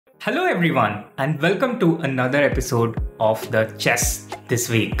Hello everyone and welcome to another episode of the Chess This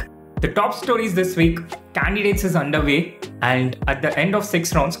Week. The top stories this week, candidates is underway and at the end of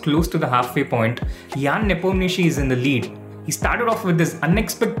 6 rounds close to the halfway point, Jan Nepomniachtchi is in the lead. He started off with this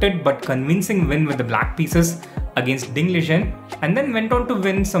unexpected but convincing win with the black pieces against Ding Liren and then went on to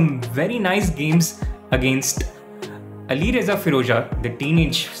win some very nice games against Alireza Firouzja, the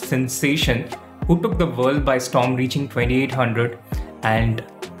teenage sensation who took the world by storm, reaching 2800, and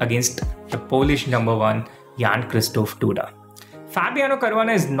against the Polish number 1 Jan Krzysztof Duda. Fabiano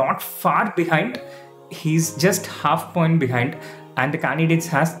Caruana is not far behind, he's just half point behind, and the candidates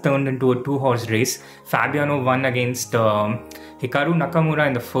has turned into a 2-horse race. Fabiano won against Hikaru Nakamura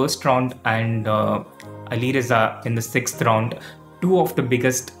in the first round and Alireza in the 6th round, two of the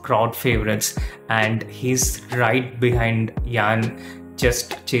biggest crowd favorites, and he's right behind Jan,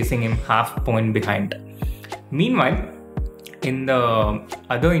 just chasing him half point behind. Meanwhile, in the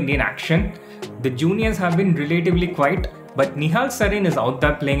other Indian action, the juniors have been relatively quiet, but Nihal Sarin is out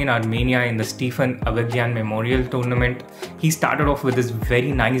there playing in Armenia in the Stefan Avagyan Memorial Tournament. He started off with this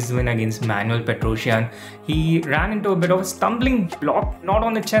very nice win against Manuel Petrosyan. He ran into a bit of a stumbling block, not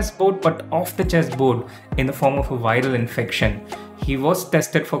on the chessboard but off the chessboard in the form of a viral infection. He was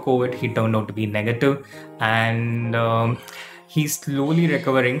tested for COVID, he turned out to be negative, and he's slowly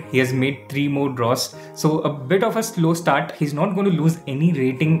recovering. He has made 3 more draws. So a bit of a slow start. He's not going to lose any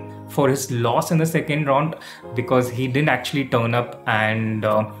rating for his loss in the 2nd round because he didn't actually turn up and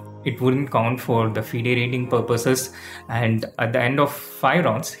it wouldn't count for the FIDE rating purposes. And at the end of 5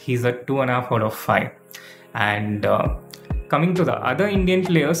 rounds, he's at 2.5 out of 5. And coming to the other Indian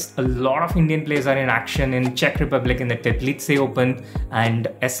players, a lot of Indian players are in action in Czech Republic in the Teplice Open, and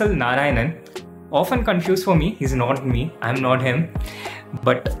SL Narayanan, often confused for me, he's not me, I'm not him,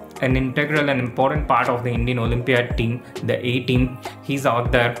 but an integral and important part of the Indian Olympiad team, the A team. He's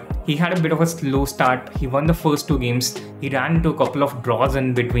out there. He had a bit of a slow start. He won the first 2 games. He ran into a couple of draws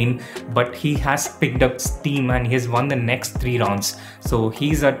in between, but he has picked up steam and he has won the next 3 rounds. So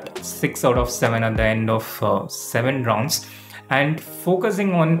he's at 6 out of 7 at the end of 7 rounds. And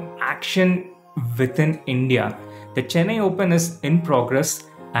focusing on action within India, the Chennai Open is in progress,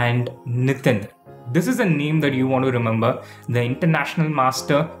 and Nitin, this is a name that you want to remember, the international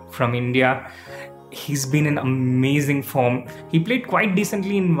master from India. He's been in amazing form. He played quite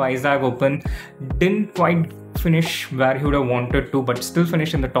decently in Vizag Open, didn't quite finish where he would have wanted to, but still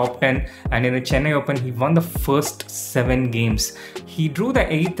finished in the top 10. And in the Chennai Open, he won the first 7 games. He drew the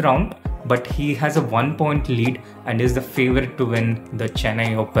 8th round, but he has a 1-point lead and is the favorite to win the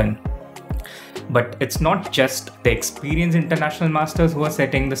Chennai Open. But it's not just the experienced international masters who are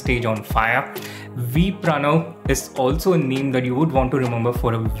setting the stage on fire. V Pranav is also a name that you would want to remember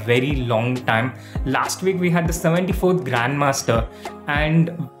for a very long time. Last week we had the 74th Grandmaster,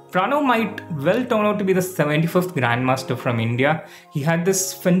 and Pranav might well turn out to be the 75th Grandmaster from India. He had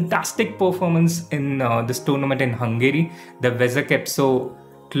this fantastic performance in this tournament in Hungary, the Vezekepso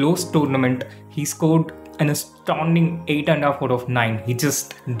closed tournament. He scored an astounding 8.5 out of 9. He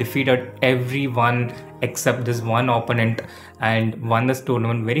just defeated everyone except this one opponent and won this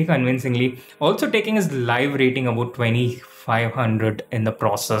tournament very convincingly. Also taking his live rating about 2500 in the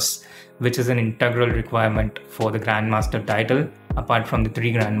process, which is an integral requirement for the Grandmaster title apart from the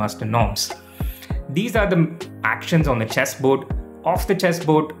 3 Grandmaster norms. These are the actions on the chessboard. Off the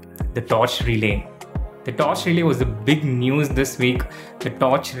chessboard, the torch relay. The torch relay was the big news this week. The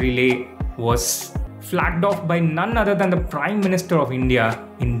torch relay was flagged off by none other than the Prime Minister of India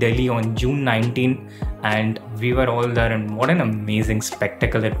in Delhi on June 19, and we were all there, and what an amazing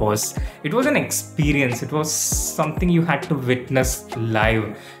spectacle it was. It was an experience. It was something you had to witness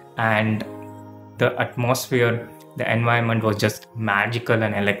live, and the atmosphere, the environment was just magical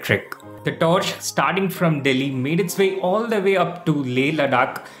and electric. The torch, starting from Delhi, made its way all the way up to Leh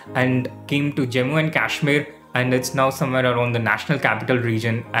Ladakh and came to Jammu and Kashmir, and it's now somewhere around the National Capital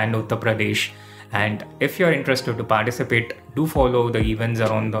Region and Uttar Pradesh. And if you're interested to participate, do follow the events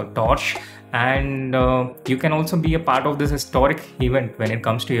around the torch, and you can also be a part of this historic event when it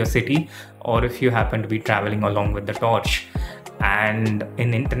comes to your city, or if you happen to be traveling along with the torch. And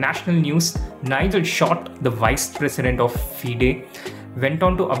in international news, Nigel Short, the vice president of FIDE, went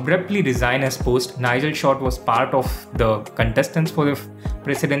on to abruptly resign his post. Nigel Short was part of the contestants for the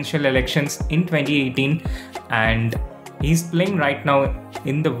presidential elections in 2018, and he's playing right now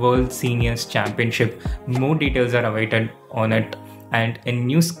in the World Seniors Championship. More details are awaited on it. And in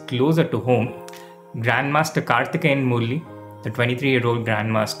news closer to home, Grandmaster Karthikeyan Murli, the 23-year-old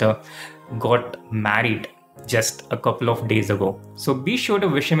Grandmaster, got married just a couple of days ago. So be sure to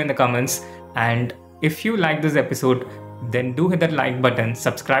wish him in the comments, and if you like this episode, then do hit that like button,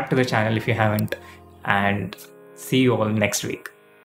 subscribe to the channel if you haven't, and see you all next week.